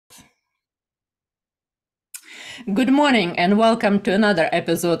Good morning and welcome to another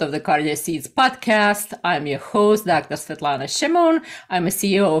episode of the Cardio Seeds podcast. I'm your host, Dr. Svetlana Shimon. I'm a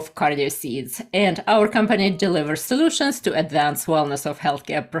CEO of Cardio Seeds, and our company delivers solutions to advance wellness of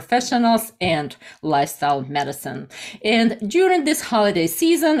healthcare professionals and lifestyle medicine. And during this holiday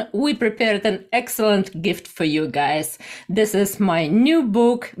season, we prepared an excellent gift for you guys. This is my new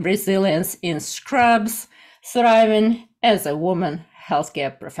book, Resilience in Scrubs: Thriving as a Woman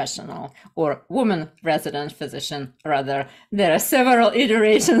Healthcare Professional, or Woman Resident Physician, rather. There are several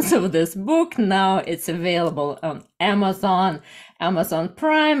iterations of this book. Now it's available on Amazon, Amazon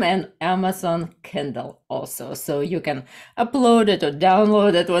Prime, and Amazon Kindle also. So you can upload it or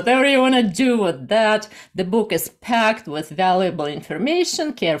download it, whatever you want to do with that. The book is packed with valuable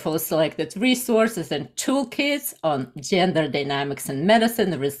information, carefully selected resources, and toolkits on gender dynamics in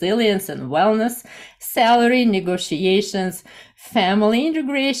medicine, resilience and wellness, salary negotiations, family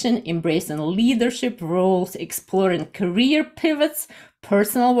integration, embracing leadership roles, exploring career pivots,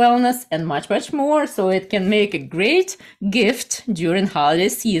 personal wellness, and much, much more. So it can make a great gift during holiday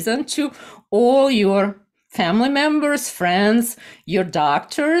season to all your family members, friends, your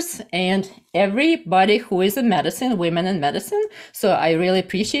doctors, and everybody who is in medicine, women in medicine. So I really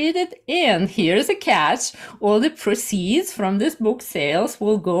appreciate it. And here's a catch. All the proceeds from this book sales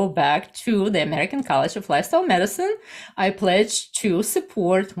will go back to the American College of Lifestyle Medicine. I pledge to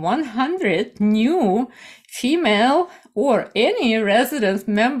support 100 new female or any resident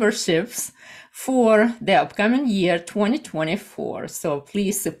memberships for the upcoming year 2024. So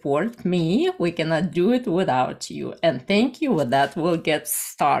please support me. We cannot do it without you. And thank you. With that, we'll get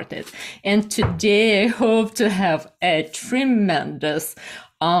started. And today I hope to have a tremendous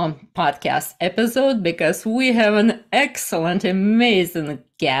podcast episode because we have an excellent, amazing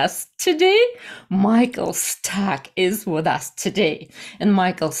guest today. Michael Stack is with us today. And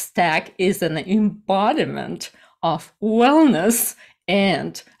Michael Stack is an embodiment of wellness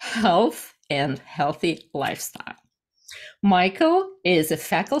and health and healthy lifestyle. Michael is a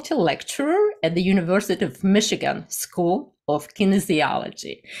faculty lecturer at the University of Michigan School of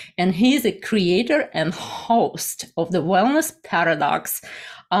Kinesiology, and he is a creator and host of the Wellness Paradox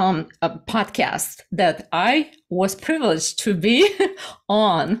a podcast that I was privileged to be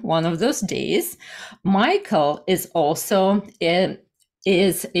on one of those days. Michael is also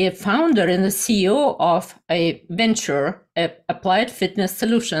is a founder and the CEO of a venture, Applied Fitness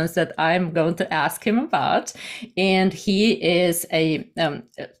Solutions, that I'm going to ask him about. And he is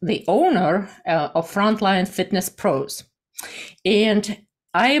the owner of Frontline Fitness Pros. And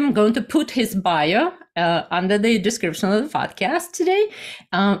I am going to put his bio under the description of the podcast today.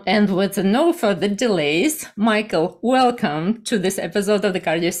 And with no further delays, Michael, welcome to this episode of the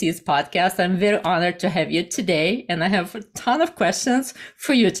Cardio Seeds podcast. I'm very honored to have you today, and I have a ton of questions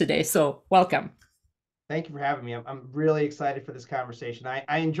for you today. So welcome. Thank you for having me. I'm really excited for this conversation.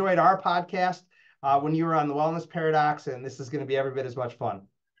 I enjoyed our podcast when you were on the Wellness Paradox, and this is going to be every bit as much fun.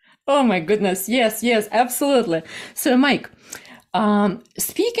 Oh my goodness. Yes, absolutely. So Mike,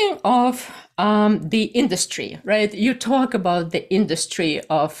 speaking of the industry, right? You talk about the industry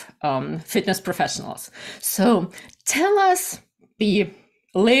of fitness professionals. So tell us, the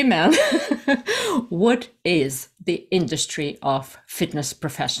layman, what is the industry of fitness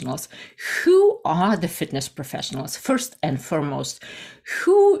professionals? Who are the fitness professionals? First and foremost,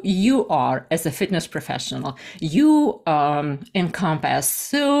 who you are as a fitness professional. You encompass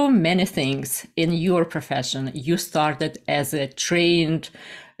so many things in your profession. You started as a trained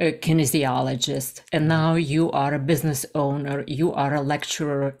kinesiologist, and now you are a business owner, you are a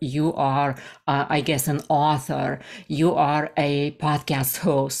lecturer, you are, I guess, an author, you are a podcast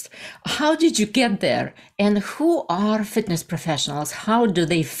host. How did you get there? And who are fitness professionals? How do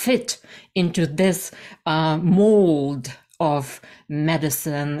they fit into this mold of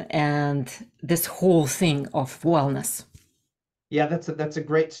medicine and this whole thing of wellness? Yeah, that's a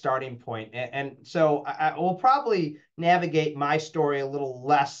great starting point. And so I will probably navigate my story a little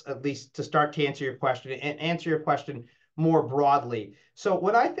less, at least to start to answer your question, and answer your question more broadly. So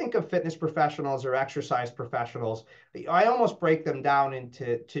when I think of fitness professionals or exercise professionals, I almost break them down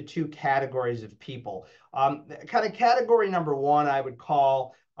into two categories of people. Kind of category number one, I would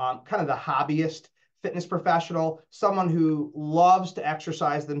call kind of the hobbyist fitness professional, someone who loves to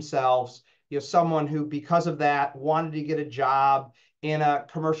exercise themselves, someone who, because of that, wanted to get a job in a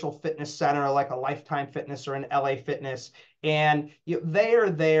commercial fitness center like a Lifetime Fitness or an LA Fitness. And they are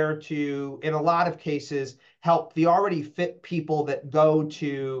there to, in a lot of cases, help the already fit people that go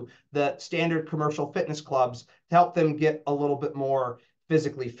to the standard commercial fitness clubs to help them get a little bit more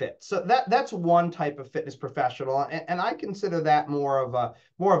physically fit. So that's one type of fitness professional, and I consider that more of a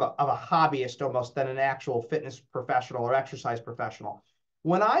hobbyist almost than an actual fitness professional or exercise professional.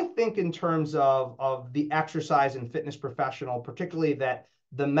 When I think in terms of the exercise and fitness professional, particularly that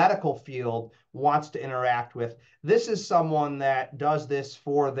the medical field wants to interact with, this is someone that does this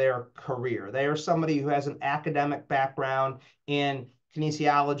for their career. They are somebody who has an academic background in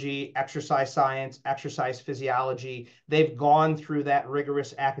kinesiology, exercise science, exercise physiology. They've gone through that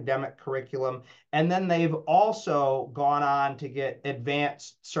rigorous academic curriculum, and then they've also gone on to get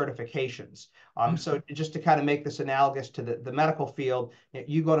advanced certifications. So just to kind of make this analogous to the medical field,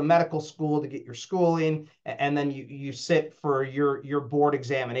 you go to medical school to get your schooling, and then you sit for your board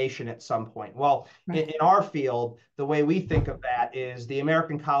examination at some point. Well, in our field, the way we think of that is the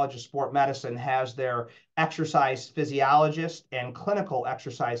American College of Sport Medicine has their exercise physiologist and clinical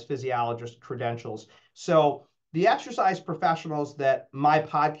exercise physiologist credentials. So the exercise professionals that my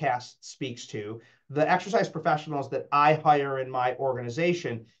podcast speaks to, the exercise professionals that I hire in my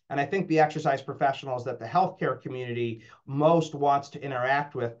organization, and I think the exercise professionals that the healthcare community most wants to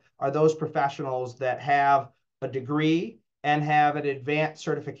interact with are those professionals that have a degree and have an advanced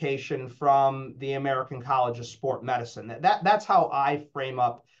certification from the American College of Sport Medicine. That's how I frame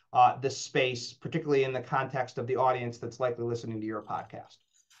up this space, particularly in the context of the audience that's likely listening to your podcast.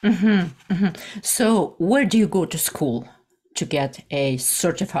 So where do you go to school to get a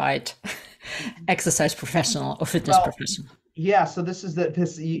certified exercise professional or fitness professional? Yeah, so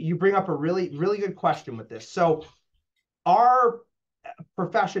you bring up a really good question with this. So our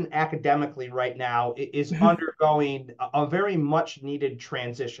profession academically right now is undergoing a very much needed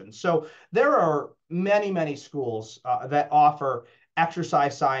transition. So there are many schools that offer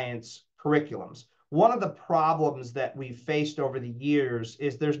exercise science curriculums. One of the problems that we've faced over the years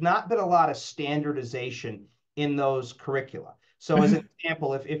is there's not been a lot of standardization in those curricula. So as an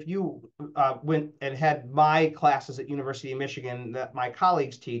example, if you went and had my classes at University of Michigan that my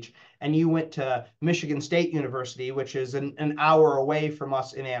colleagues teach, and you went to Michigan State University, which is an hour away from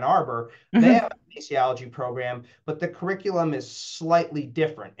us in Ann Arbor, they have a kinesiology program, but the curriculum is slightly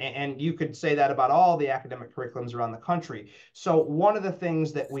different. And you could say that about all the academic curriculums around the country. So one of the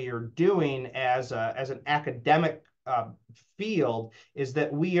things that we are doing as an academic field is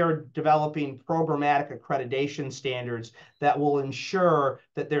that we are developing programmatic accreditation standards that will ensure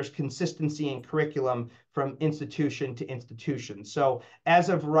that there's consistency in curriculum from institution to institution. So as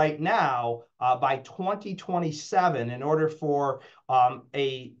of right now, by 2027, in order for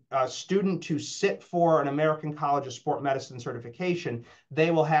a student to sit for an American College of Sport Medicine certification,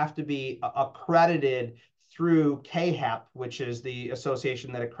 they will have to be accredited through KHAP, which is the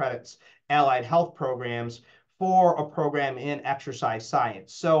association that accredits allied health programs, for a program in exercise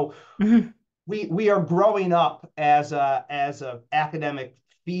science. So we are growing up as a academic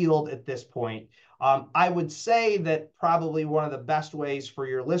field at this point. I would say that probably one of the best ways for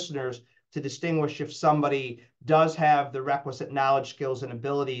your listeners to distinguish if somebody does have the requisite knowledge, skills, and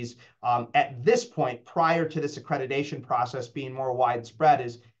abilities at this point, prior to this accreditation process being more widespread,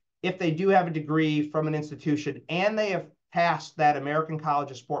 is if they do have a degree from an institution and they have passed that American College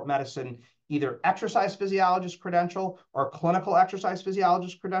of Sport Medicine either exercise physiologist credential or clinical exercise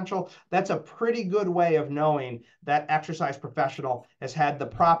physiologist credential, that's a pretty good way of knowing that exercise professional has had the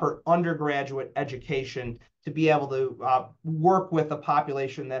proper undergraduate education to be able to work with a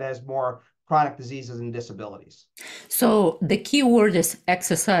population that has more chronic diseases and disabilities. So the key word is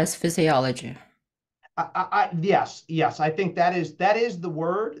exercise physiology. Yes. I think that is the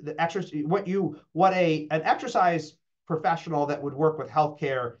word. The exercise, an exercise professional that would work with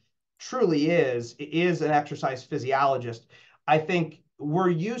healthcare truly is an exercise physiologist. I think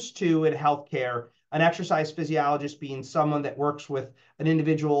we're used to in healthcare an exercise physiologist being someone that works with an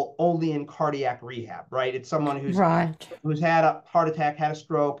individual only in cardiac rehab, right? It's someone who's had a heart attack, had a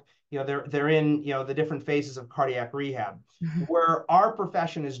stroke. They're in the different phases of cardiac rehab. Where our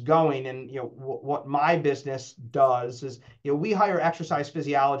profession is going, and what my business does is we hire exercise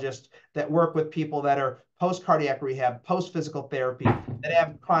physiologists that work with people that are post cardiac rehab, post physical therapy, that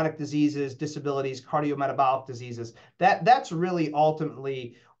have chronic diseases, disabilities, cardiometabolic diseases. That's really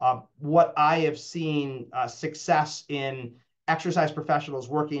ultimately what I have seen success in exercise professionals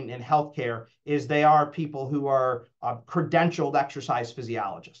working in healthcare is they are people who are credentialed exercise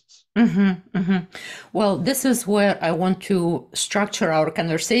physiologists. Well, this is where I want to structure our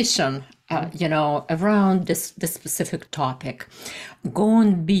conversation, around this specific topic,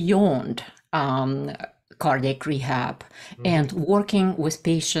 going beyond cardiac rehab and working with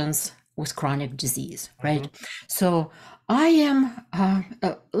patients with chronic disease, right? So I am,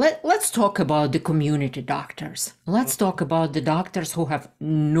 let's talk about the community doctors. Let's talk about the doctors who have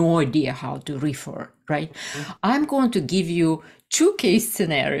no idea how to refer, right? Mhm. I'm going to give you two case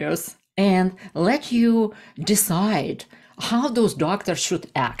scenarios and let you decide how those doctors should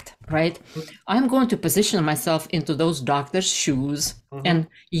act, right? I'm going to position myself into those doctors' shoes Mhm. and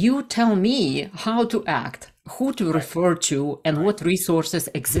you tell me how to act, who to Right. refer to, and Right. what resources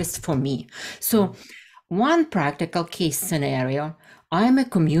exist for me. So Mhm. one practical case scenario, I'm a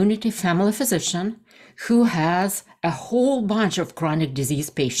community family physician who has a whole bunch of chronic disease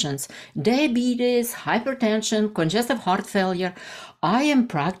patients, diabetes, hypertension, congestive heart failure. I am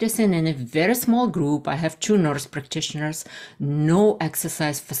practicing in a very small group. I have two nurse practitioners, no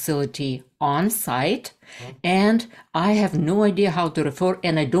exercise facility on site, Mhm. and I have no idea how to refer,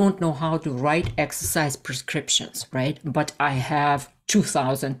 and I don't know how to write exercise prescriptions, right? But I have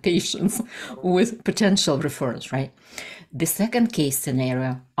 2,000 patients with potential referrals, right? The second case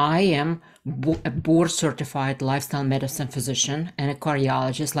scenario, I am a board certified lifestyle medicine physician and a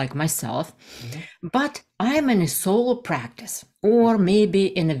cardiologist like myself, Mhm. but I'm in a solo practice or maybe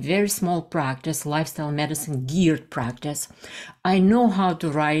in a very small practice, lifestyle medicine geared practice. I know how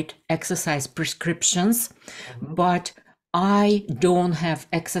to write exercise prescriptions, Mhm. but I don't have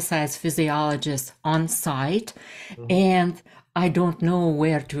exercise physiologists on site Mhm. and I don't know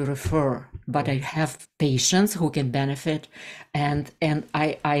where to refer, but I Mhm. have patients who can benefit and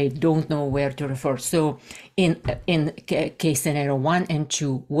I don't know where to refer. So in case scenario 1 and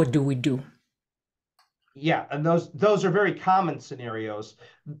 2, what do we do? Yeah, and those are very common scenarios.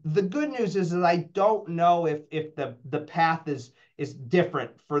 The good news is that I don't know if the path is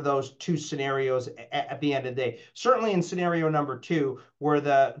different for those two scenarios at the end of the day. Certainly in scenario number two, where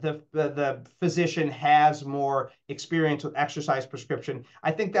the physician has more experience with exercise prescription,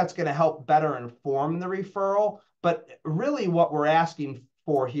 I think that's going to help better inform the referral. But really, what we're asking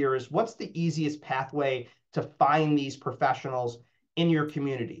for here is what's the easiest pathway to find these professionals in your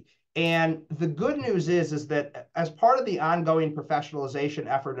community? And the good news is that as part of the ongoing professionalization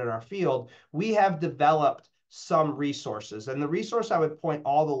effort in our field, we have developed some resources. And the resource I would point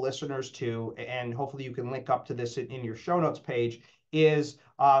all the listeners to, and hopefully you can link up to this in your show notes page, is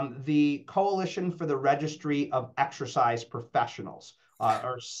the Coalition for the Registry of Exercise Professionals,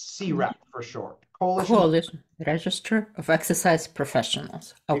 or CREP for short. Coalition. Coalition Register of Exercise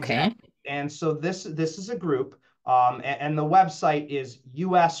Professionals. Okay. Exactly. And so this is a group, and the website is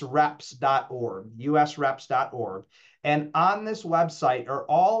usreps.org, usreps.org. And on this website are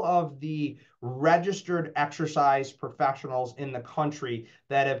all of the registered exercise professionals in the country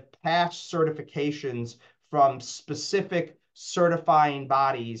that have passed certifications from specific certifying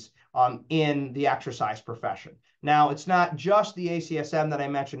bodies in the exercise profession. Now, it's not just the ACSM that I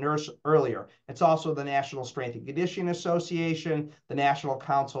mentioned earlier. It's also the National Strength and Conditioning Association, the National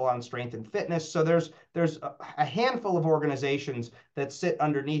Council on Strength and Fitness. So there's a handful of organizations that sit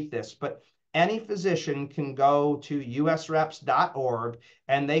underneath this, but any physician can go to usreps.org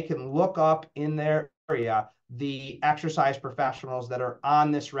and they can look up in their area the exercise professionals that are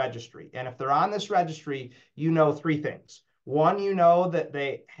on this registry. And if they're on this registry, you know three things. One, you know that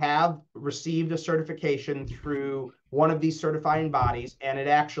they have received a certification through one of these certifying bodies, and it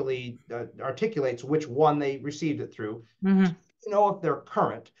actually articulates which one they received it through. Mhm. You know if they're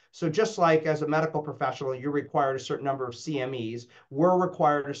current. So just like as a medical professional, you're required a certain number of CMEs, we're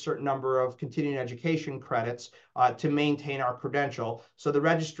required a certain number of continuing education credits to maintain our credential. So the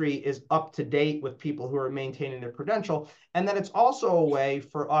registry is up to date with people who are maintaining their credential. And then it's also a way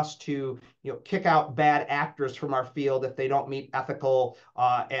for us to kick out bad actors from our field if they don't meet ethical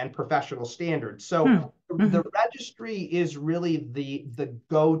and professional standards. So Hmm. the Mhm. registry is really the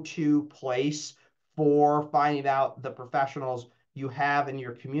go-to place for finding out the professionals you have in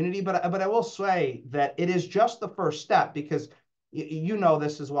your community. But I will say that it is just the first step because you know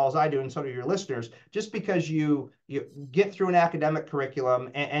this as well as I do, and so do your listeners. Just because you get through an academic curriculum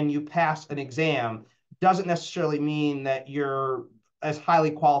and you pass an exam doesn't necessarily mean that you're as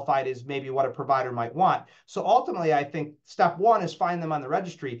highly qualified as maybe what a provider might want. So ultimately, I think step one is find them on the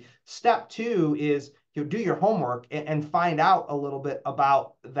registry. Step two is do your homework and find out a little bit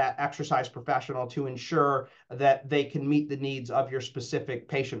about that exercise professional to ensure that they can meet the needs of your specific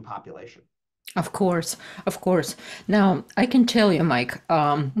patient population. Of course, of course. Now, I can tell you, Mike,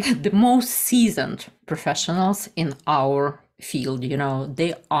 the most seasoned professionals in our field,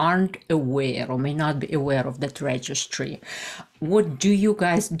 they aren't aware or may not be aware of that registry. What do you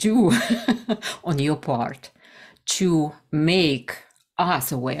guys do on your part to make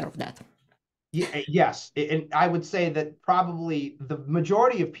us aware of that? Yes, and I would say that probably the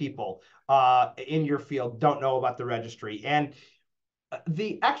majority of people in your field don't know about the registry. And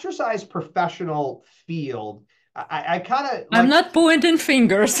the exercise professional field, I kind of I'm like. not pointing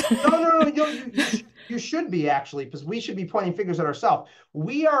fingers. No. You should be actually, because we should be pointing fingers at ourselves.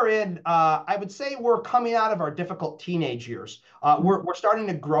 We are in, I would say we're coming out of our difficult teenage years. We're starting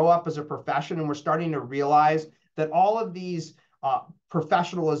to grow up as a profession, and we're starting to realize that all of these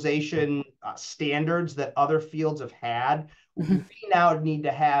professionalization standards that other fields have had, we now need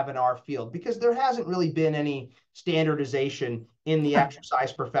to have in our field, because there hasn't really been any standardization in the Right.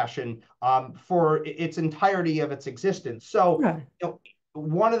 exercise profession for its entirety of its existence. So, Right. you know,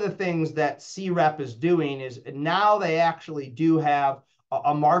 one of the things that CREP is doing is now they actually do have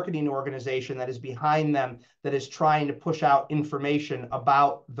a marketing organization that is behind them, that is trying to push out information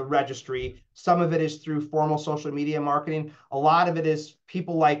about the registry. Some of it is through formal social media marketing. A lot of it is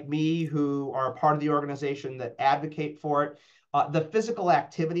people like me who are a part of the organization that advocate for it. The Physical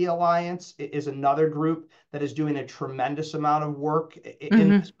Activity Alliance is another group that is doing a tremendous amount of work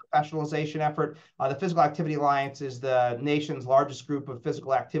in Hmm. this professionalization effort. The Physical Activity Alliance is the nation's largest group of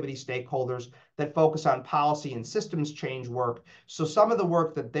physical activity stakeholders that focus on policy and systems change work. So some of the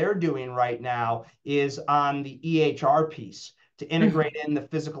work that they're doing right now is on the EHR piece, to integrate in the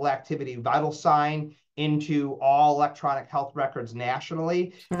physical activity vital sign into all electronic health records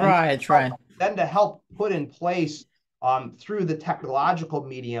nationally, and Right, right. then to help put in place through the technological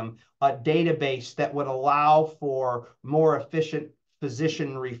medium a database that would allow for more efficient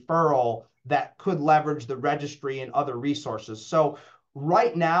physician referral that could leverage the registry and other resources. So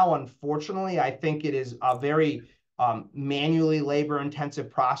right now, unfortunately, I think it is a very manually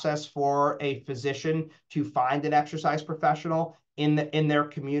labor-intensive process for a physician to find an exercise professional in their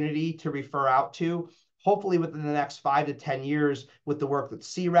community to refer out to. Hopefully within the next 5 to 10 years, with the work that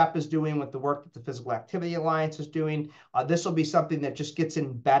CREP is doing, with the work that the Physical Activity Alliance is doing, this will be something that just gets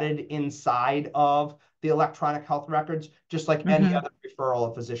embedded inside of the electronic health records, just like any Hmm. other referral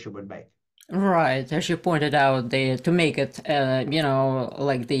a physician would make. Right, as you pointed out, to make it,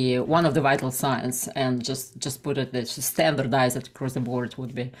 like the one of the vital signs, and just put it, just standardize it across the board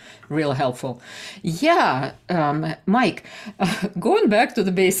would be real helpful. Yeah, Mike, going back to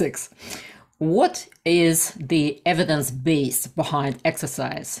the basics, what is the evidence base behind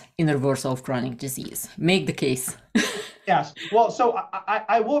exercise in reversal of chronic disease? Make the case. Yes. Well, so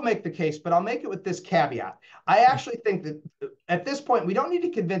I will make the case, but I'll make it with this caveat. I actually think that at this point, we don't need to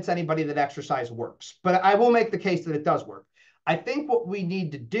convince anybody that exercise works, but I will make the case that it does work. I think what we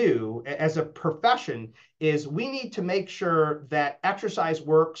need to do as a profession is we need to make sure that exercise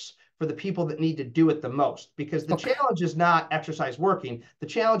works for the people that need to do it the most, because the Okay. challenge is not exercise working. The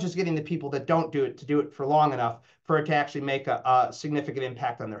challenge is getting the people that don't do it to do it for long enough for it to actually make a significant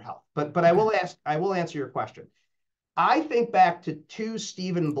impact on their health. But Okay. I will answer your question. I think back to two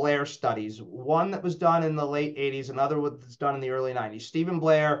Stephen Blair studies, one that was done in the late 80s, another one that's done in the early 90s. Stephen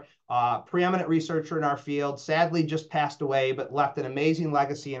Blair, preeminent researcher in our field, sadly just passed away, but left an amazing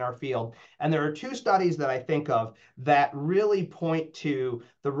legacy in our field. And there are two studies that I think of that really point to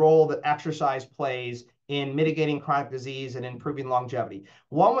the role that exercise plays in mitigating chronic disease and improving longevity.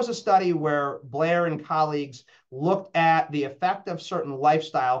 One was a study where Blair and colleagues looked at the effect of certain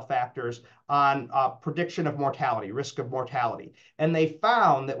lifestyle factors on prediction of mortality, risk of mortality. And they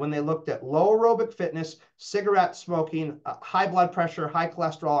found that when they looked at low aerobic fitness, cigarette smoking, high blood pressure, high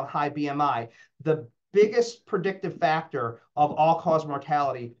cholesterol, and high BMI, the biggest predictive factor of all-cause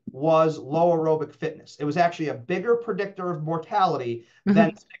mortality was low aerobic fitness. It was actually a bigger predictor of mortality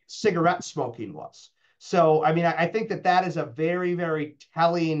than Mhm. cigarette smoking was. So, I mean, I think that that is a very, very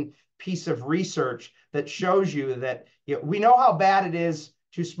telling piece of research that shows you that we know how bad it is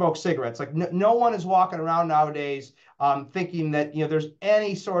to smoke cigarettes. Like no one is walking around nowadays thinking that there's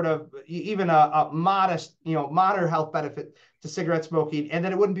any sort of even a modest moderate health benefit to cigarette smoking, and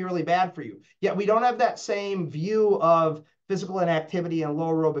that it wouldn't be really bad for you. Yet we don't have that same view of physical inactivity and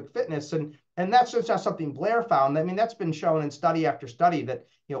low aerobic fitness, and that's just not something Blair found. I mean, that's been shown in study after study that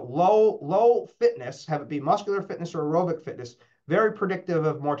low fitness, have it be muscular fitness or aerobic fitness, very predictive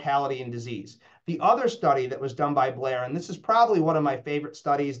of mortality and disease. The other study that was done by Blair, and this is probably one of my favorite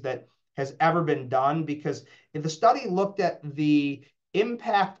studies that has ever been done, because the study looked at the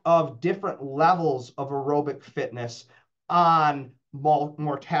impact of different levels of aerobic fitness on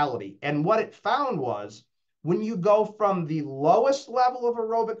mortality. And what it found was when you go from the lowest level of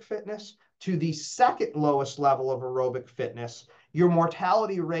aerobic fitness to the second lowest level of aerobic fitness, your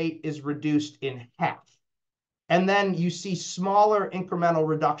mortality rate is reduced in half. And then you see smaller incremental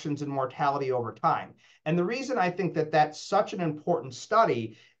reductions in mortality over time. And the reason I think that that's such an important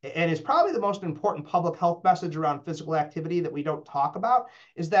study, and is probably the most important public health message around physical activity that we don't talk about,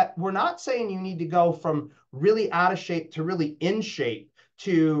 is that we're not saying you need to go from really out of shape to really in shape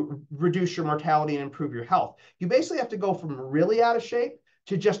to reduce your mortality and improve your health. You basically have to go from really out of shape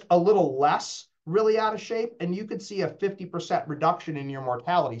to just a little less really out of shape, and you could see a 50% reduction in your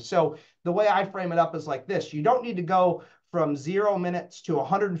mortality. So the way I frame it up is like this: you don't need to go from 0 minutes to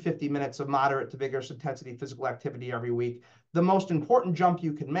 150 minutes of moderate to vigorous intensity physical activity every week. The most important jump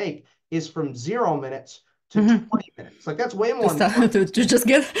you can make is from 0 minutes to Mhm. 20 minutes. Like, that's way To more start important. to just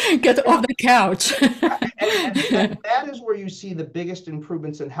get Yeah. off the couch. And that is where you see the biggest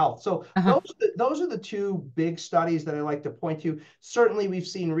improvements in health. So Uh-huh. those are the two big studies that I like to point to. Certainly, we've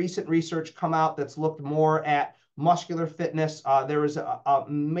seen recent research come out that's looked more at muscular fitness. There was a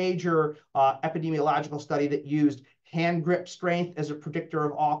major epidemiological study that used hand grip strength as a predictor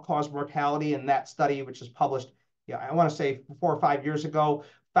of all-cause mortality, and that study, which was published, yeah, I want to say 4 or 5 years ago,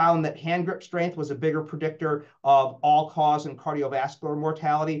 found that hand grip strength was a bigger predictor of all-cause and cardiovascular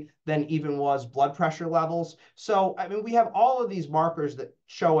mortality than even was blood pressure levels. So, I mean, we have all of these markers that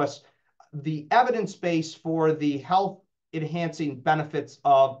show us the evidence base for the health enhancing benefits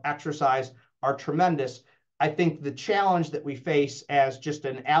of exercise are tremendous. I think the challenge that we face as just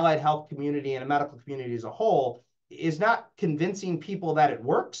an allied health community and a medical community as a whole is not convincing people that it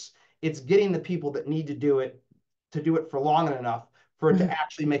works. It's getting the people that need to do it for long enough for it to Mhm.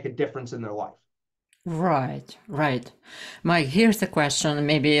 actually make a difference in their life. Right, right. Mike, here's a question,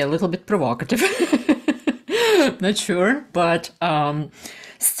 maybe a little bit provocative. Not sure, but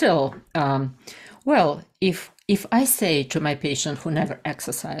still, well, if I say to my patient who never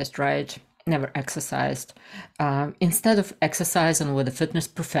exercised, right, never exercised, instead of exercising with a fitness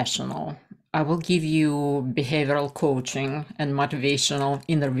professional, I will give you behavioral coaching and motivational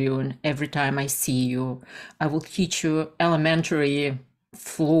interviewing every time I see you. I will teach you elementary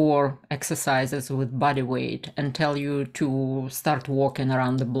floor exercises with body weight and tell you to start walking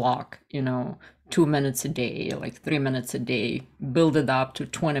around the block, 2 minutes a day, like 3 minutes a day, build it up to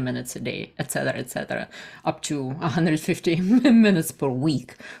 20 minutes a day, etc., up to 150 minutes per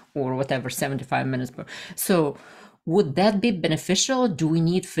week or whatever, 75 minutes per. So would that be beneficial? Do we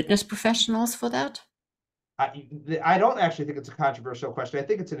need fitness professionals for that? I don't actually think it's a controversial question. I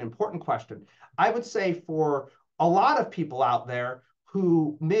think it's an important question. I would say for a lot of people out there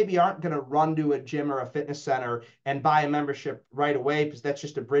who maybe aren't going to run to a gym or a fitness center and buy a membership right away because that's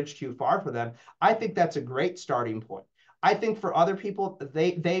just a bridge too far for them, I think that's a great starting point. I think for other people,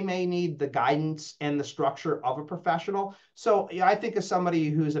 they may need the guidance and the structure of a professional. So yeah, I think of somebody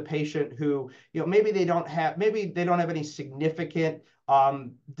who's a patient who, maybe they don't have any significant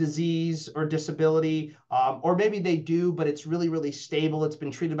disease or disability, or maybe they do, but it's really, really stable. It's been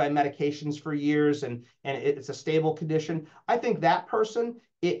treated by medications for years, and it's a stable condition. I think that person,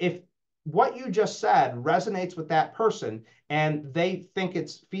 if what you just said resonates with that person and they think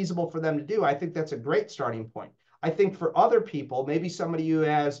it's feasible for them to do, I think that's a great starting point. I think for other people, maybe somebody who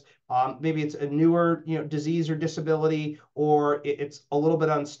has maybe it's a newer disease or disability, or it's a little bit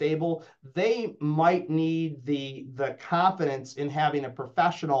unstable, they might need the confidence in having a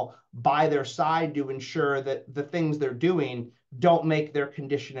professional by their side to ensure that the things they're doing don't make their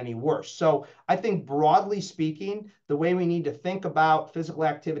condition any worse. So I think broadly speaking, the way we need to think about physical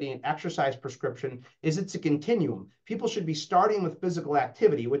activity and exercise prescription is it's a continuum. People should be starting with physical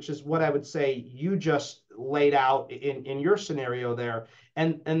activity, which is what I would say you just laid out in your scenario there.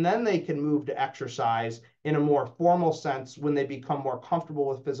 And then they can move to exercise in a more formal sense when they become more comfortable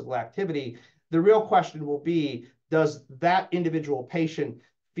with physical activity. The real question will be, does that individual patient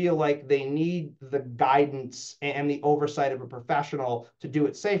feel like they need the guidance and the oversight of a professional to do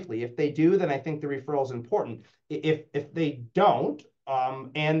it safely? If they do, then I think the referral is important. If they don't,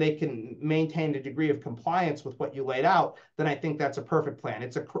 and they can maintain a degree of compliance with what you laid out, then I think that's a perfect plan.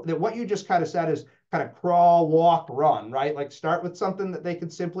 What you just kind of said is kind of crawl, walk, run, right? Like, start with something that they can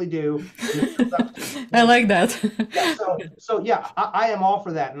simply do, and then build up to I more. like that. Yeah, so yeah, I am all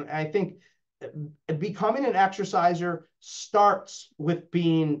for that. And I think becoming an exerciser starts with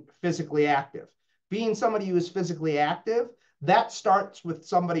being physically active. Being somebody who is physically active, that starts with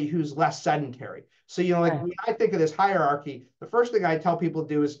somebody who's less sedentary. So, like Right. when I think of this hierarchy, the first thing I tell people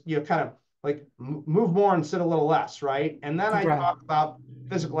to do is, kind of like move more and sit a little less, right? And then I Right. talk about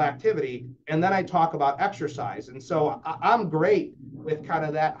physical activity, and then I talk about exercise. And so I'm great with kind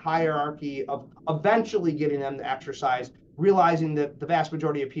of that hierarchy of eventually getting them to exercise, realizing that the vast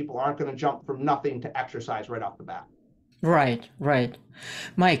majority of people aren't going to jump from nothing to exercise right off the bat. Right, right.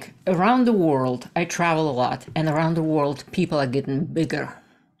 Mike, around the world, I travel a lot, and around the world, people are getting bigger.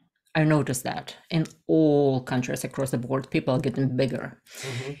 I noticed that in all countries across the board, people are getting bigger.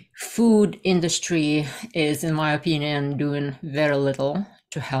 Mm-hmm. Food industry is, in my opinion, doing very little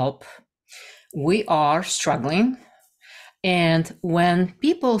to help. We are struggling. And when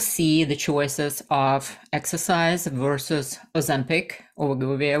people see the choices of exercise versus Ozempic or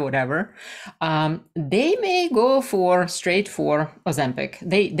Wegovy or whatever, they may go straight for Ozempic.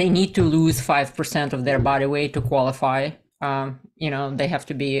 They need to lose 5% of their body weight to qualify. They have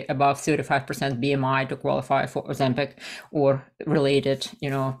to be above 35% BMI to qualify for Ozempic or related,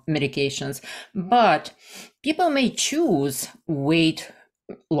 medications. But people may choose weight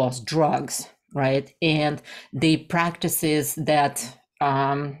loss drugs, right? And the practices that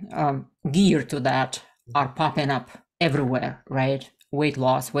gear to that are popping up everywhere, right? Weight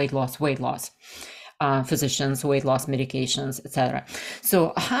loss, weight loss, weight loss. Physicians, weight loss medications, etc.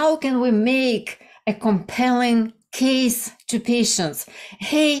 So how can we make a compelling case to patients?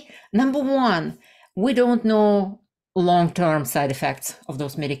 Hey, number one, we don't know long-term side effects of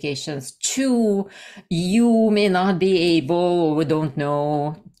those medications. Two, you may not be able, or we don't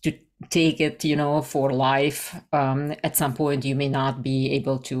know, to take it, for life. At some point, you may not be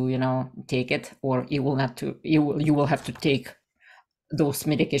able to, take it, or you will have to take those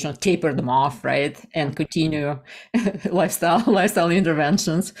medications, taper them off, right, and continue lifestyle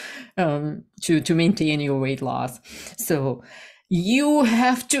interventions to maintain your weight loss. So you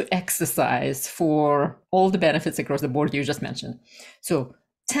have to exercise for all the benefits across the board you just mentioned. So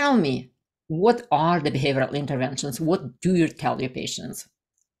tell me, what are the behavioral interventions? What do you tell your patients?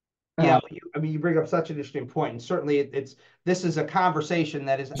 Yeah, you bring up such an interesting point, and certainly this is a conversation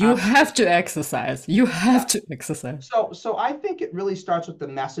that is You have to exercise. You have to exercise. So I think it really starts with the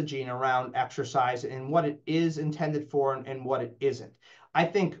messaging around exercise and what it is intended for and what it isn't. I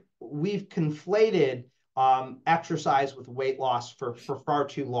think we've conflated exercise with weight loss for far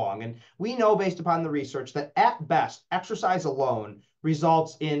too long, and we know based upon the research that at best exercise alone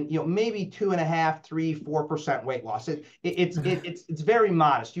results in maybe 2.5, 3, 4% weight loss. It's very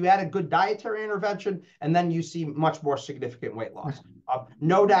modest. You add a good dietary intervention, and then you see much more significant weight loss.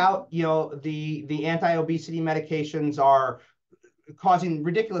 No doubt, the anti-obesity medications are causing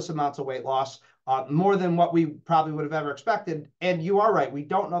ridiculous amounts of weight loss, more than what we probably would have ever expected. And you are right, we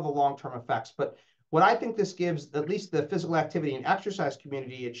don't know the long-term effects. But what I think this gives at least the physical activity and exercise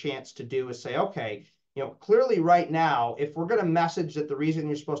community a chance to do is say, okay, clearly right now, if we're going to message that the reason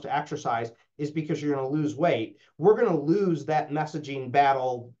you're supposed to exercise is because you're going to lose weight, we're going to lose that messaging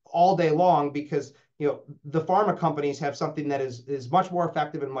battle all day long because the pharma companies have something that is much more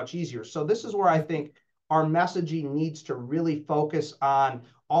effective and much easier. So this is where I think our messaging needs to really focus on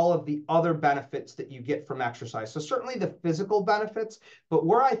all of the other benefits that you get from exercise. So certainly the physical benefits, but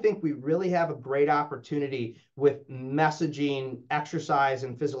where I think we really have a great opportunity with messaging exercise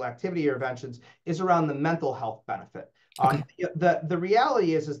and physical activity interventions is around the mental health benefit. Okay. The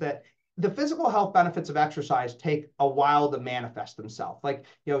reality is that the physical health benefits of exercise take a while to manifest themselves. Like,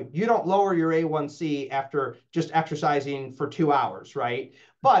 you don't lower your A1C after just exercising for 2 hours, right?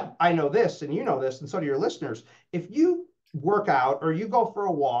 But I know this, and you know this, and so do your listeners. If you work out or you go for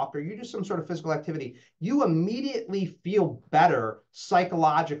a walk or you do some sort of physical activity, you immediately feel better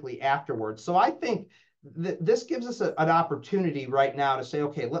psychologically afterwards. So I think this gives us an opportunity right now to say,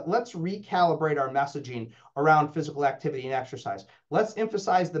 okay, let's recalibrate our messaging around physical activity and exercise. Let's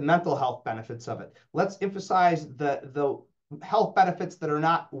emphasize the mental health benefits of it. Let's emphasize the health benefits that are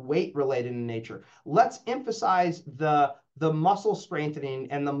not weight related in nature. Let's emphasize the muscle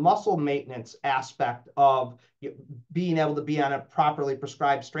strengthening and the muscle maintenance aspect of being able to be on a properly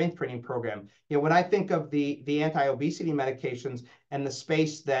prescribed strength training program. When I think of the anti-obesity medications and the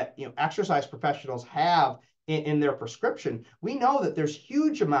space that exercise professionals have in their prescription, we know that there's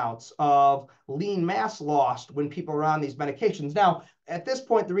huge amounts of lean mass lost when people are on these medications. Now, at this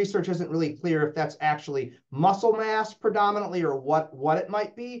point, the research isn't really clear if that's actually muscle mass predominantly or what it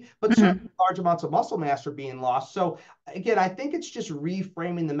might be, but certainly large amounts of muscle mass are being lost. So again, I think it's just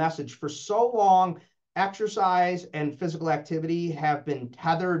reframing the message. For so long, exercise and physical activity have been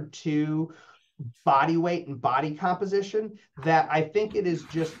tethered to body weight and body composition that I think it is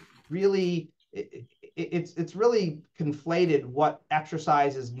just really it's really conflated what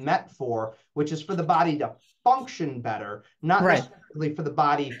exercise is meant for, which is for the body to function better, not necessarily for the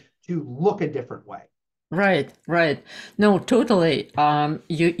body to look a different way. Right. No, totally.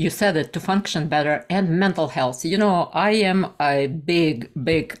 You said it, to function better, and mental health. I am a big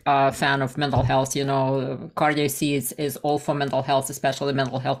fan of mental health. Cardio Seeds is all for mental health, especially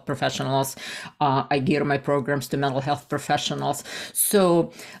mental health professionals. I gear my programs to mental health professionals.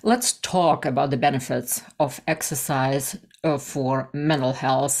 So let's talk about the benefits of exercise for mental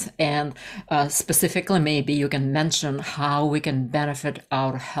health, and specifically, maybe you can mention how we can benefit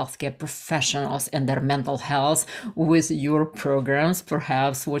our healthcare professionals and their mental health with your programs,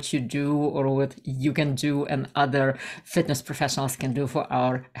 perhaps what you do or what you can do and other fitness professionals can do for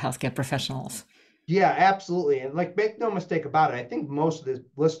our healthcare professionals. Yeah, absolutely. And like, make no mistake about it. I think most of the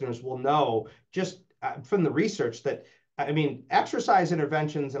listeners will know just from the research that, I mean, exercise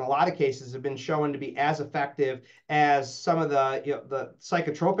interventions in a lot of cases have been shown to be as effective as some of the, the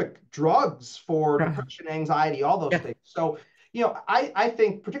psychotropic drugs for Right. depression, anxiety, all those Yeah. things. So, I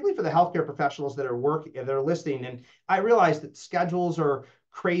think particularly for the healthcare professionals that are working, that are listening, and I realize that schedules are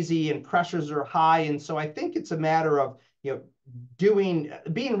crazy and pressures are high. And so I think it's a matter of,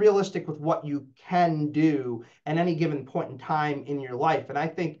 being realistic with what you can do at any given point in time in your life. And I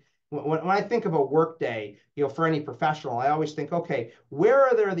think when I think of a work day, for any professional, I always think, okay, where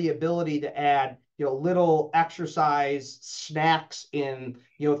are there the ability to add, little exercise snacks in,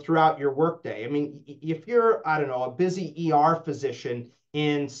 throughout your workday? I mean, if you're, I don't know, a busy ER physician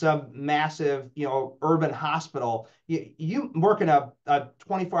in some massive, urban hospital, you working a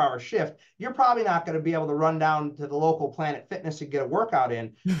 24-hour shift, you're probably not going to be able to run down to the local Planet Fitness and get a workout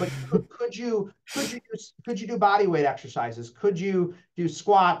in. But could you do body weight exercises? Could you do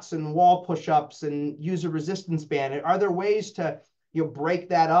squats and wall push-ups and use a resistance band? Are there ways to break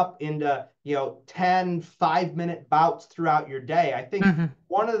that up into 10 5-minute bouts throughout your day? I think Mhm.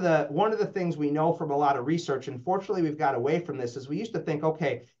 one of the things we know from a lot of research, unfortunately we've got away from this, is we used to think,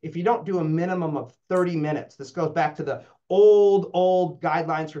 okay, if you don't do a minimum of 30 minutes, this goes back to the old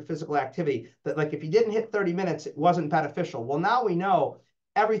guidelines for physical activity, that like if you didn't hit 30 minutes, it wasn't beneficial. Well, now we know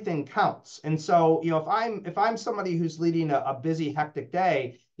everything counts. And so, if I'm somebody who's leading a busy, hectic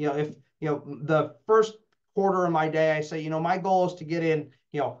day, if the first quarter of my day, I say, my goal is to get in,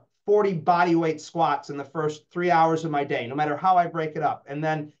 40 body weight squats in the first 3 hours of my day, no matter how I break it up. And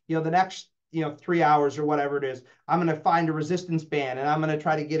then, the next, 3 hours or whatever it is, I'm going to find a resistance band and I'm going to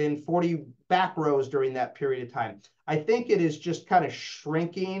try to get in 40 back rows during that period of time. I think it is just kind of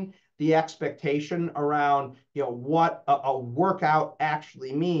shrinking the expectation around, what a workout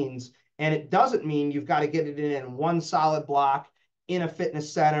actually means. And it doesn't mean you've got to get it in one solid block in a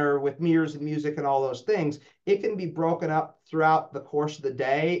fitness center with mirrors and music and all those things. It can be broken up throughout the course of the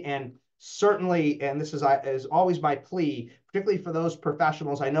day. And certainly, and this is always my plea, particularly for those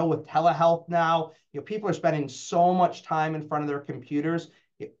professionals. I know with telehealth now, people are spending so much time in front of their computers.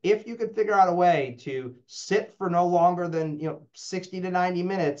 If you could figure out a way to sit for no longer than 60 to 90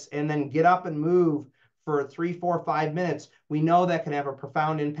 minutes and then get up and move for 3, 4, 5 minutes, we know that can have a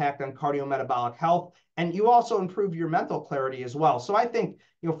profound impact on cardiometabolic health. And you also improve your mental clarity as well. So I think,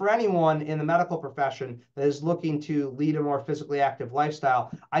 for anyone in the medical profession that is looking to lead a more physically active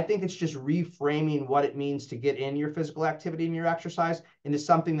lifestyle, I think it's just reframing what it means to get in your physical activity and your exercise into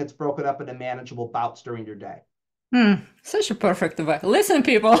something that's broken up into manageable bouts during your day. Such a perfect advice. Listen,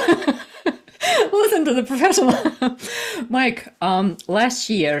 people. Listen to the professional. Mike, last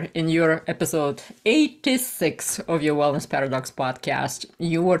year in your episode 86 of your Wellness Paradox podcast,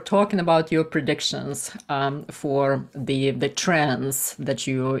 you were talking about your predictions for the trends that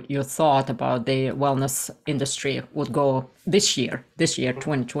you thought about the wellness industry would go this year,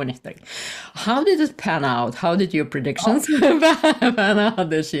 2023. How did it pan out? How did your predictions pan out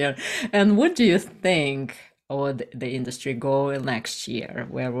this year? And what do you think the industry go next year?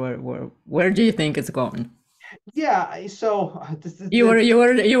 Where do you think it's going? Yeah, so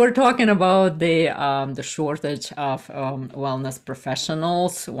You were talking about the shortage of wellness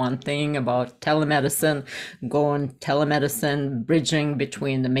professionals. One thing about telemedicine, bridging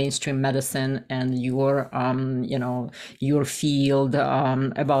between the mainstream medicine and your field,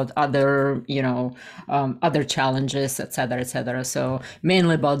 about other other challenges, etc., etc. So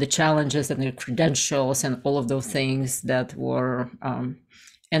mainly about the challenges and the credentials and all of those things that were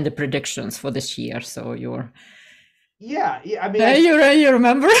and the predictions for this year. So yeah, I mean, you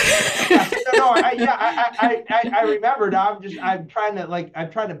remember? yes, no, I remember now. I'm trying to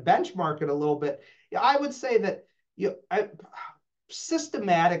benchmark it a little bit. Yeah, I would say that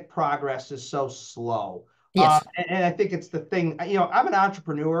systematic progress is so slow. Yes. And I think it's the thing, I'm an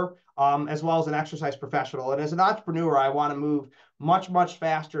entrepreneur, as well as an exercise professional. And as an entrepreneur, I want to move much, much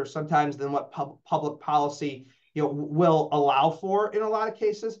faster sometimes than what public policy, will allow for in a lot of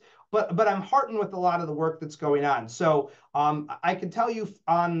cases. But I'm heartened with a lot of the work that's going on. So I can tell you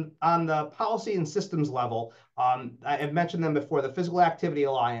on the policy and systems level, I have mentioned them before. The Physical Activity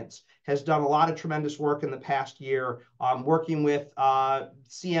Alliance has done a lot of tremendous work in the past year, working with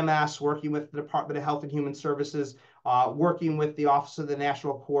CMS, working with the Department of Health and Human Services working with the Office of the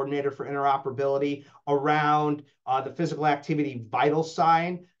National Coordinator for Interoperability around the physical activity vital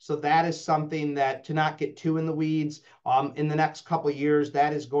sign. So that is something that, to not get too in the weeds, in the next couple of years,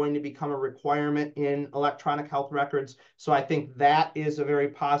 that is going to become a requirement in electronic health records. So I think that is a very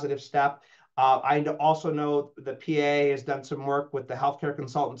positive step. I also know the PA has done some work with the healthcare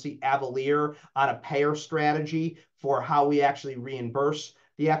consultancy Avalier on a payer strategy for how we actually reimburse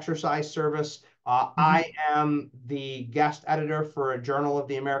the exercise service. I am the guest editor for a journal of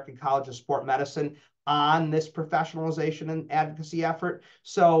the American College of Sport Medicine on this professionalization and advocacy effort.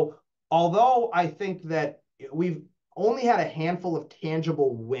 So although I think that we've only had a handful of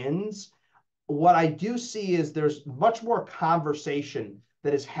tangible wins, what I do see is there's much more conversation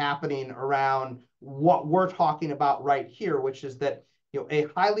that is happening around what we're talking about right here, which is that a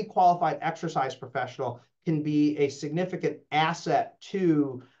highly qualified exercise professional can be a significant asset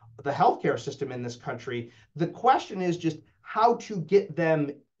to the healthcare system in this country. The question is just how to get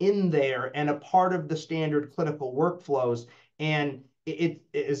them in there and a part of the standard clinical workflows. And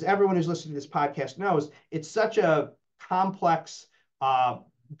as everyone who's listening to this podcast knows, it's such a complex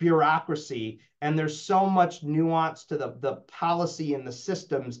bureaucracy, and there's so much nuance to the policy and the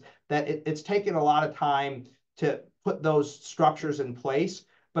systems that it's taken a lot of time to put those structures in place.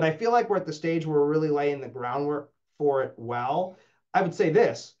 But I feel like we're at the stage where we're really laying the groundwork for it well. I would say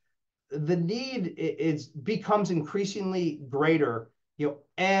this: the need becomes increasingly greater,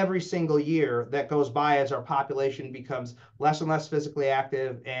 every single year that goes by as our population becomes less and less physically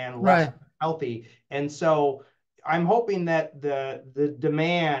active and less healthy. And so I'm hoping that the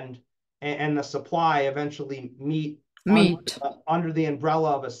demand and the supply eventually meet. Under the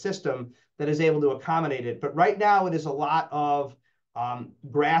umbrella of a system that is able to accommodate it. But right now it is a lot of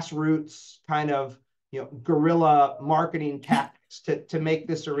grassroots kind of guerrilla marketing tactics to make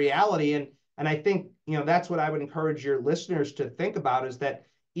this a reality. And I think that's what I would encourage your listeners to think about, is that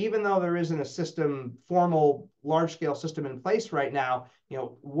even though there isn't a formal large-scale system in place right now,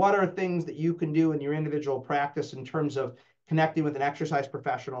 what are things that you can do in your individual practice in terms of connecting with an exercise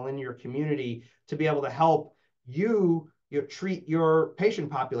professional in your community to be able to help you treat your patient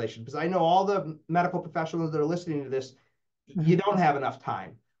population? Because I know all the medical professionals that are listening to this, you don't have enough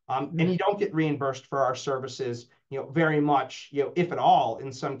time. And you don't get reimbursed for our services, very much, if at all,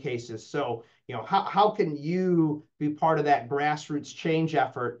 in some cases. So, how can you be part of that grassroots change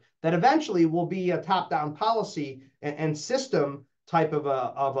effort that eventually will be a top-down policy and system type of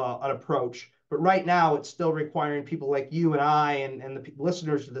an approach? But right now, it's still requiring people like you and I and the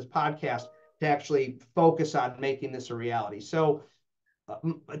listeners to this podcast to actually focus on making this a reality. So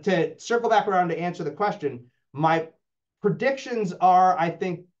to circle back around to answer the question, my predictions are, I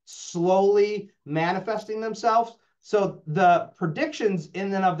think, slowly manifesting themselves. So the predictions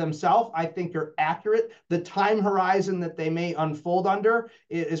in and of themselves, I think, are accurate. The time horizon that they may unfold under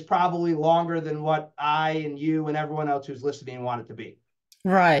is probably longer than what I and you and everyone else who's listening want it to be.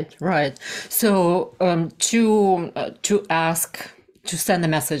 Right. So to send a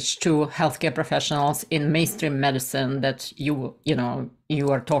message to healthcare professionals in mainstream medicine that you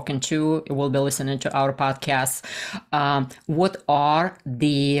are talking to, will be listening to our podcast. What are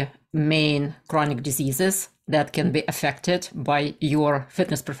the main chronic diseases that can be affected by your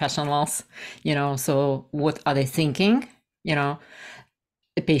fitness professionals? So what are they thinking? The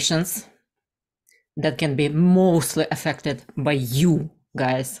patients that can be mostly affected by you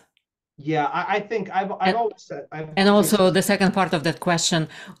guys. Yeah, I think I've always said. And also the second part of that question,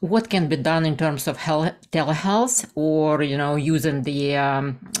 what can be done in terms of telehealth or, using the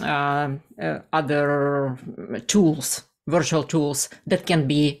other tools, virtual tools that can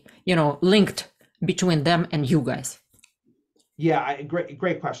be, linked between them and you guys? Yeah,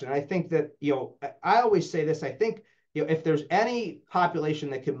 great question. I think that, I always say this, I think, if there's any population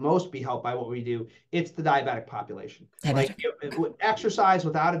that can most be helped by what we do, it's the diabetic population. Like, exercise,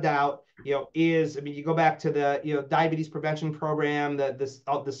 without a doubt, is, you go back to the, diabetes prevention program, the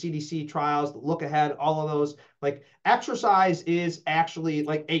CDC trials, the look ahead, all of those, like, exercise is actually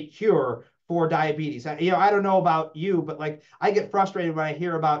like a cure for diabetes. I don't know about you, but like, I get frustrated when I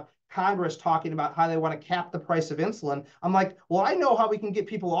hear about Congress talking about how they want to cap the price of insulin. I'm like, well, I know how we can get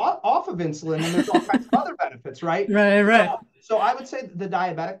people off of insulin, and there's all kinds of other benefits, right? Right. So I would say the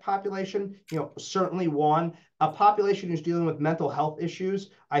diabetic population, certainly one. A population who's dealing with mental health issues,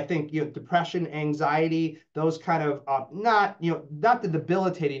 I think, depression, anxiety, those kind of not the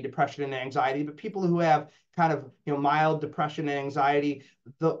debilitating depression and anxiety, but people who have kind of mild depression and anxiety.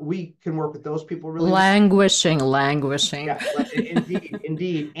 We can work with those people really. Languishing. Yeah,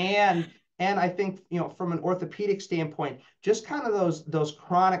 indeed. And I think, from an orthopedic standpoint, just kind of those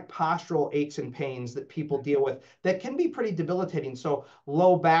chronic postural aches and pains that people deal with that can be pretty debilitating. So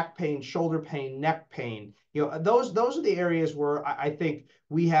low back pain, shoulder pain, neck pain, those are the areas where I think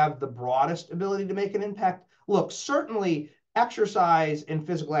we have the broadest ability to make an impact. Look, certainly exercise and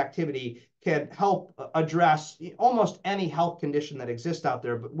physical activity can help address almost any health condition that exists out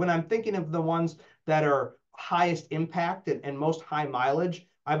there. But when I'm thinking of the ones that are highest impact and most high mileage,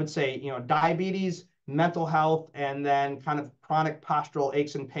 I would say, diabetes, mental health, and then kind of chronic postural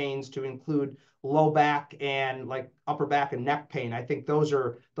aches and pains to include low back and like upper back and neck pain. I think those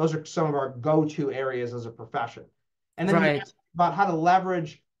are some of our go-to areas as a profession. And then you Right. asked about how to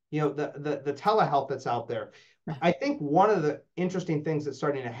leverage, the telehealth that's out there. I think one of the interesting things that's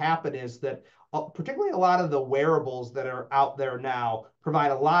starting to happen is that particularly a lot of the wearables that are out there now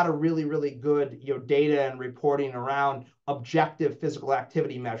provide a lot of really, really good, data and reporting around objective physical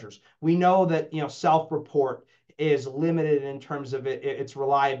activity measures. We know that, self-report is limited in terms of its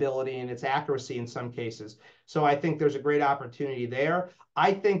reliability and its accuracy in some cases. So I think there's a great opportunity there.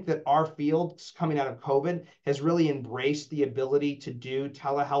 I think that our field coming out of COVID has really embraced the ability to do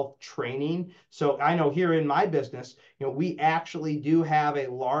telehealth training. So I know here in my business, we actually do have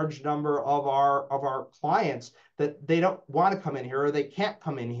a large number of our clients that they don't want to come in here or they can't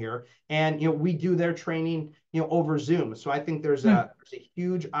come in here, and we do their training over Zoom. So I think there's a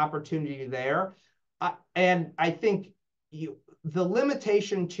huge opportunity there, and I think the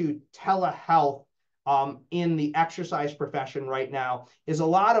limitation to telehealth in the exercise profession right now is a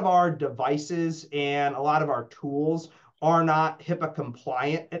lot of our devices and a lot of our tools are not HIPAA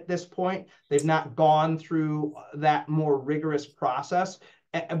compliant at this point. They've not gone through that more rigorous process,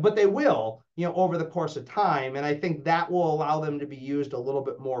 but they will, over the course of time. And I think that will allow them to be used a little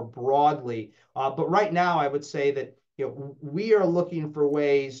bit more broadly. But right now, I would say that we are looking for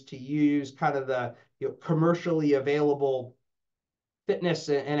ways to use kind of the commercially available fitness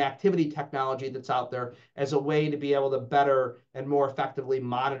and activity technology that's out there as a way to be able to better and more effectively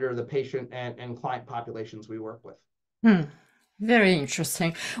monitor the patient and client populations we work with. Hmm. Very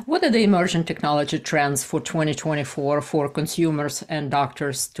interesting. What are the emerging technology trends for 2024 for consumers and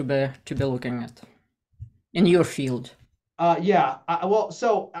doctors to be looking at in your field? Yeah. Well,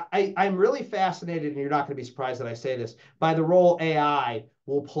 so I'm really fascinated, and you're not going to be surprised that I say this, by the role AI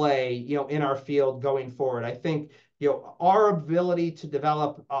will play, in our field going forward. I think, our ability to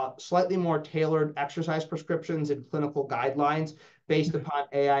develop slightly more tailored exercise prescriptions and clinical guidelines based upon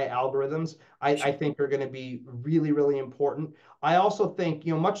AI algorithms, I think are going to be really, really important. I also think,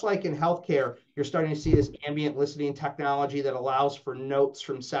 much like in healthcare, you're starting to see this ambient listening technology that allows for notes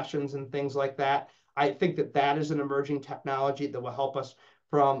from sessions and things like that. I think that is an emerging technology that will help us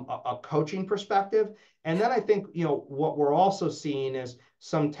from a coaching perspective. And then I think, what we're also seeing is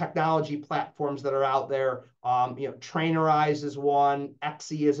some technology platforms that are out there. Trainerize is one,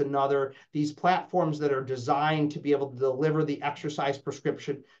 Exi is another. These platforms that are designed to be able to deliver the exercise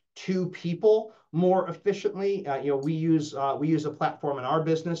prescription to people more efficiently. We use a platform in our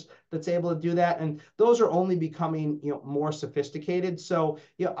business that's able to do that, and those are only becoming more sophisticated. So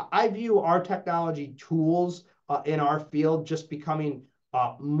I view our technology tools in our field just becoming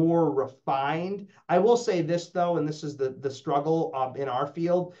more refined. I will say this though, and this is the struggle in our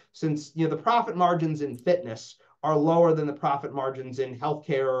field, since the profit margins in fitness are lower than the profit margins in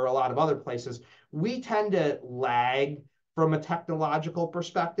healthcare or a lot of other places. We tend to lag from a technological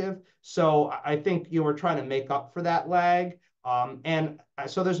perspective. So I think we're trying to make up for that lag. And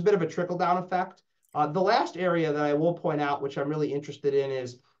so there's a bit of a trickle down effect. The last area that I will point out, which I'm really interested in,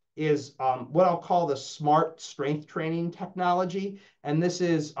 is what I'll call the smart strength training technology. And this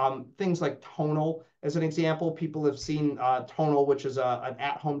is things like Tonal, as an example. People have seen Tonal, which is an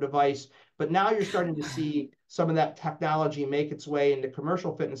at-home device. But now you're starting to see some of that technology make its way into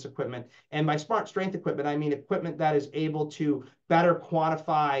commercial fitness equipment. And by smart strength equipment, I mean equipment that is able to better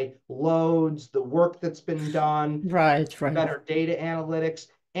quantify loads, the work that's been done, Right, right. better data analytics,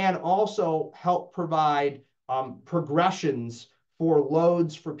 and also help provide progressions for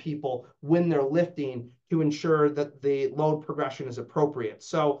loads for people when they're lifting to ensure that the load progression is appropriate.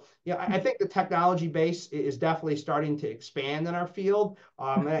 So, I think the technology base is definitely starting to expand in our field.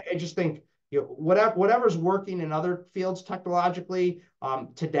 And I just think, whatever's working in other fields technologically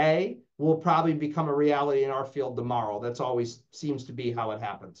today will probably become a reality in our field tomorrow. That's always seems to be how it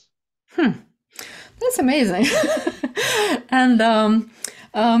happens. That's amazing. And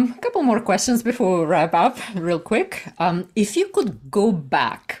a couple more questions before we wrap up, real quick. If you could go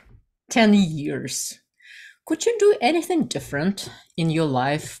back 10 years, could you do anything different in your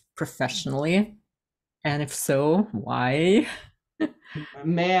life professionally? And if so, why?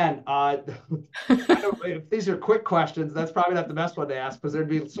 Man, I don't, if these are quick questions, that's probably not the best one to ask because there'd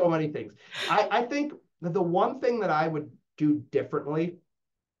be so many things. I think that the one thing that I would do differently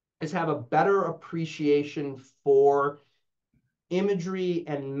is have a better appreciation for imagery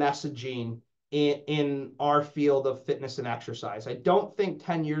and messaging in our field of fitness and exercise. I don't think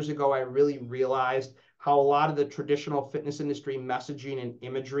 10 years ago I really realized how a lot of the traditional fitness industry messaging and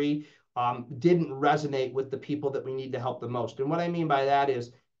imagery didn't resonate with the people that we need to help the most. And what I mean by that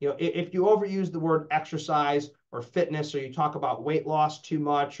is, if you overuse the word exercise or fitness, or you talk about weight loss too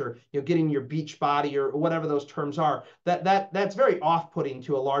much, or getting your beach body, or whatever those terms are, that's very off-putting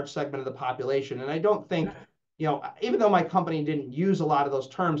to a large segment of the population. And I don't think, even though my company didn't use a lot of those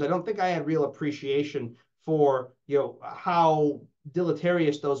terms, I don't think I had real appreciation for, how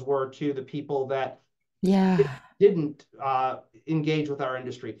deleterious those were to the people that Yeah. didn't engage with our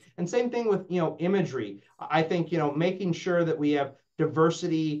industry. And same thing with, imagery. I think, making sure that we have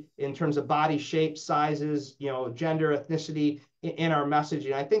diversity in terms of body shape, sizes, gender, ethnicity in our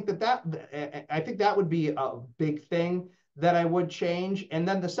messaging. I think that would be a big thing that I would change. And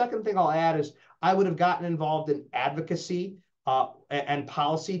then the second thing I'll add is I would have gotten involved in advocacy and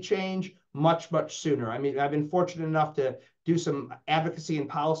policy change much, much sooner. I mean, I've been fortunate enough to do some advocacy and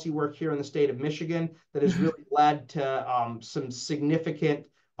policy work here in the state of Michigan that has really led to some significant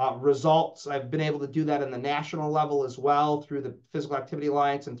results. I've been able to do that in the national level as well through the Physical Activity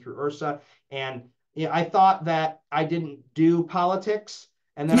Alliance and through URSA. And I thought that I didn't do politics,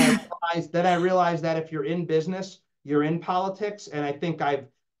 and then I realized that if you're in business, you're in politics. And I think I've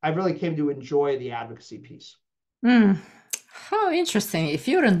really came to enjoy the advocacy piece. Mm. How interesting. If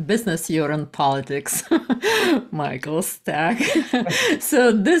you're in business, you're in politics. Michael Stack.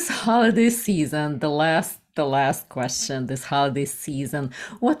 So this holiday season, the last question, this holiday season,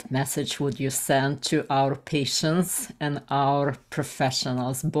 what message would you send to our patients and our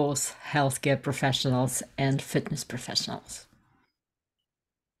professionals, both healthcare professionals and fitness professionals?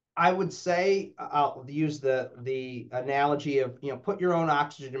 I would say I'll use the analogy of, put your own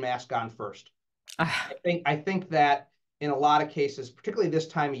oxygen mask on first. Ah, I think that in a lot of cases, particularly this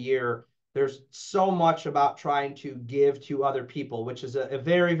time of year, there's so much about trying to give to other people, which is a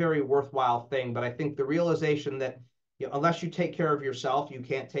very, very worthwhile thing. But I think the realization that, unless you take care of yourself, you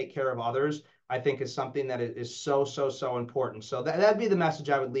can't take care of others, I think is something that is so, so, so important. So that'd be the message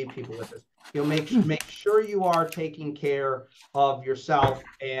I would leave people with is, make sure you are taking care of yourself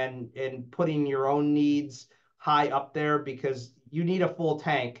and putting your own needs high up there, because you need a full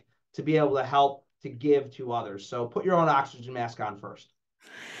tank to be able to help to give to others. So put your own oxygen mask on first.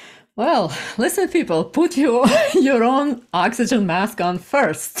 well, listen, people, put your own oxygen mask on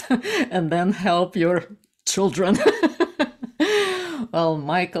first and then help your children. Well,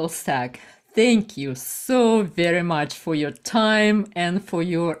 Michael Stack, thank you so very much for your time and for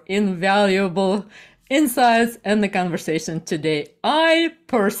your invaluable insights and the conversation today. I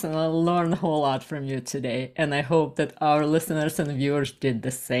personally learned a whole lot from you today, and I hope that our listeners and viewers did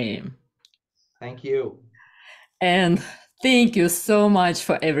the same. Thank you. And thank you so much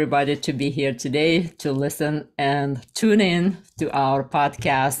for everybody to be here today to listen and tune in to our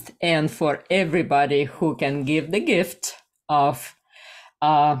podcast, and for everybody who can give the gift of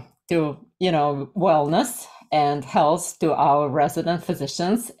to wellness and health to our resident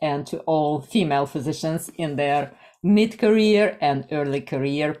physicians and to all female physicians in their mid-career and early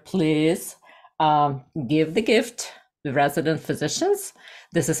career. Please give the gift, the resident physicians.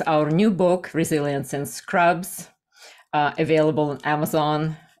 This is our new book, Resilience in Scrubs, available on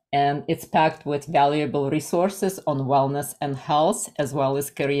Amazon, and it's packed with valuable resources on wellness and health, as well as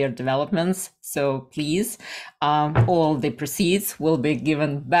career developments. So please, all the proceeds will be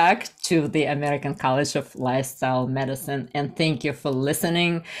given back to the American College of Lifestyle Medicine. And thank you for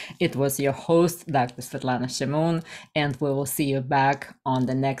listening. It was your host, Dr. Svetlana Shimon, and we will see you back on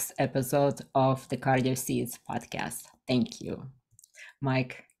the next episode of the Cardio Seeds podcast. Thank you.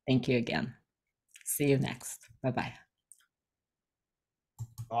 Mike, thank you again. See you next. Bye-bye.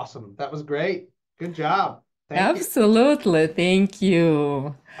 Awesome. That was great. Good job. Thank you. Absolutely. Thank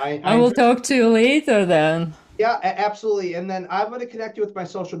you. I will enjoyed- talk to you later then. Yeah, absolutely. And then I'm going to connect you with my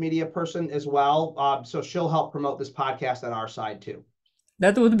social media person as well. So she'll help promote this podcast on our side too.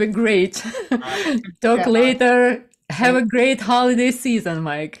 That would be great. Talk Yeah. later. Have a great holiday season,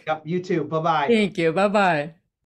 Mike. Yep, you too. Bye-bye. Thank you. Bye-bye.